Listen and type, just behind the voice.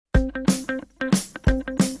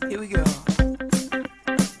we go.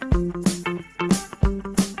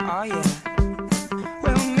 Oh yeah.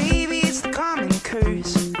 Well, maybe it's the common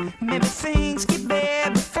curse. Maybe things get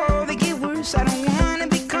bad before they get worse. I don't wanna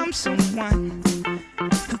become someone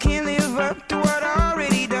who can't live up to what I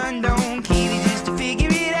already done. Don't keep it just to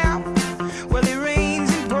figure it out. Well, it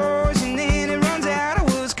rains and pours and then it runs out. I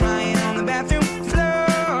was crying on the bathroom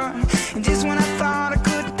floor, and just when I thought I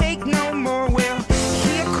couldn't take no more, well,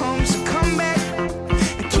 here comes the comeback.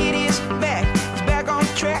 The kid is back, he's back on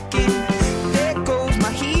track, and there goes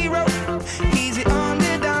my hero. He's the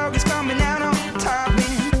underdog, he's coming out on top,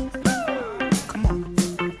 and come on,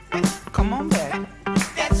 hey, come on back.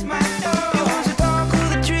 That's my dog. It was a dog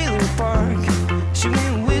with a trailer park. She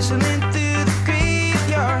went whistling through the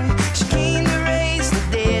graveyard. She came to raise the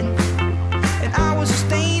dead, and I was a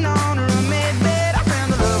stain on her unmade bed. I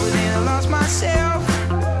found the love and then I lost myself,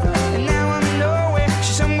 and now I'm nowhere.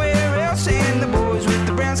 She's somewhere else, and the boys with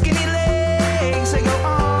the brown skinny legs, they go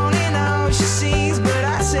on and on. She sings, but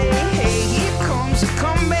I say, hey, here comes the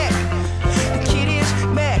comeback. The kid is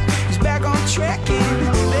back, he's back on track, and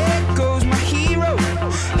there goes my hero.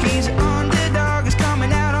 He's an underdog, he's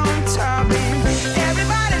coming out on top, and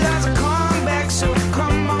everybody loves a comeback, so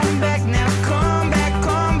come on back now, come back,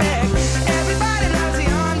 come back. Everybody loves the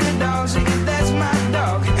underdog, singing, that's my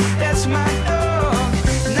dog, that's my dog.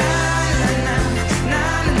 Na na na, na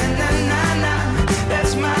na na na na,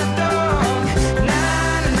 that's my dog. Na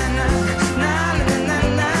na na, na na na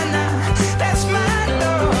na na, that's my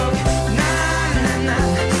dog. Na na na,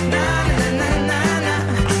 na na na na na,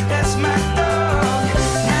 that's my dog.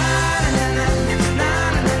 Na na na, na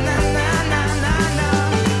na na na na na na.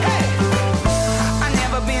 Hey, I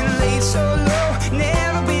never been late so low,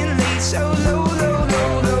 never been late so low, low,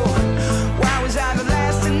 low, low. Why was I the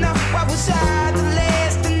last to know? Why was I the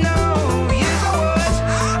last to know? Yes, I was.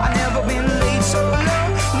 I never been late so low,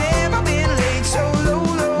 never been late so low,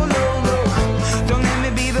 low, low, low. Don't let me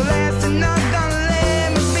be the last to know. Don't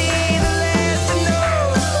let me be the last to know.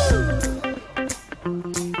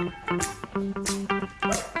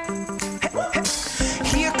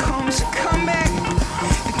 Here comes a comeback.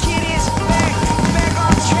 The kid is back, he's back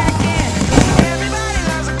on track, and everybody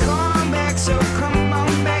loves a comeback, so come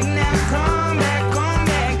on back now, come back, come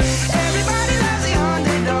back. Everybody loves the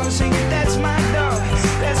underdog, singing, that's my dog,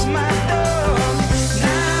 that's my dog.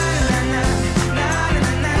 Na na na, na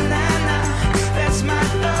na na na na, that's my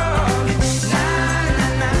dog. Na na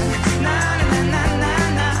na, na na na na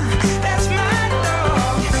na, that's my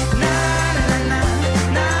dog. Na na na,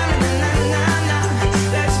 na na na na na,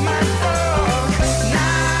 that's my dog. Na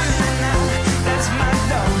na na, that's my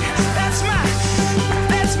dog, that's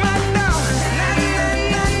my dog. Na na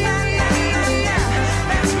na na na na,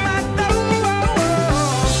 that's my dog.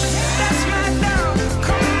 That's my dog.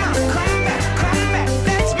 Come on, come back,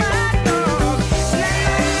 that's my dog. Na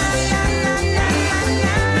na na na na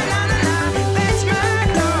na na na, that's my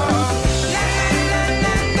dog. Na na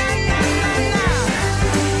na na na na,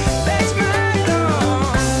 that's my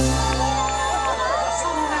dog.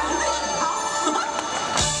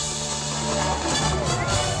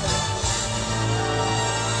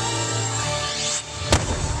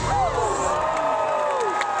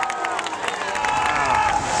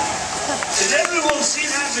 Did everyone see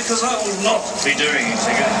that? Because I will not be doing it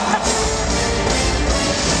again.